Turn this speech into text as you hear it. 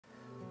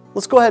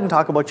Let's go ahead and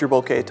talk about your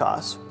bouquet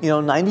toss.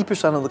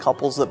 90% of the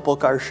couples that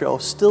book our show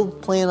still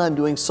plan on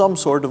doing some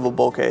sort of a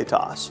bouquet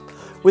toss.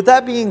 With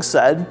that being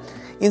said,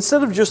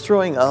 instead of just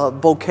throwing a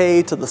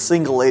bouquet to the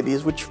single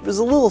ladies, which is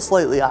a little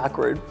slightly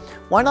awkward,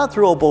 why not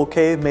throw a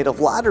bouquet made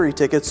of lottery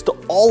tickets to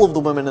all of the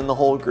women in the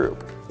whole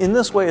group? In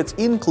this way, it's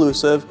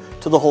inclusive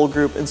to the whole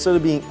group instead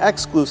of being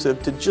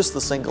exclusive to just the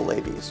single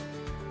ladies.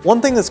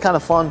 One thing that's kind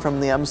of fun from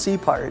the MC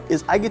part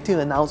is I get to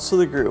announce to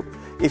the group,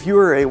 if you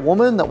are a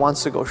woman that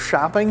wants to go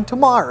shopping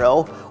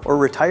tomorrow or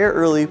retire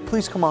early,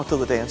 please come out to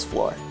the dance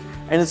floor.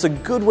 And it's a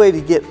good way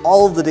to get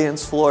all of the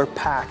dance floor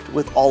packed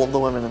with all of the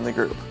women in the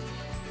group.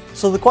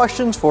 So the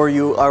questions for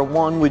you are: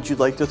 1, would you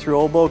like to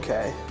throw a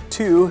bouquet?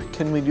 2,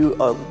 can we do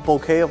a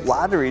bouquet of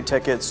lottery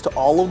tickets to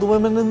all of the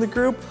women in the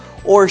group?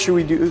 Or should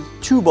we do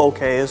 2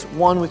 bouquets,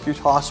 one with your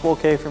toss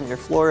bouquet from your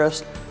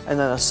florist, and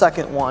then a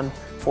second one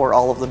for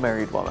all of the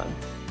married women?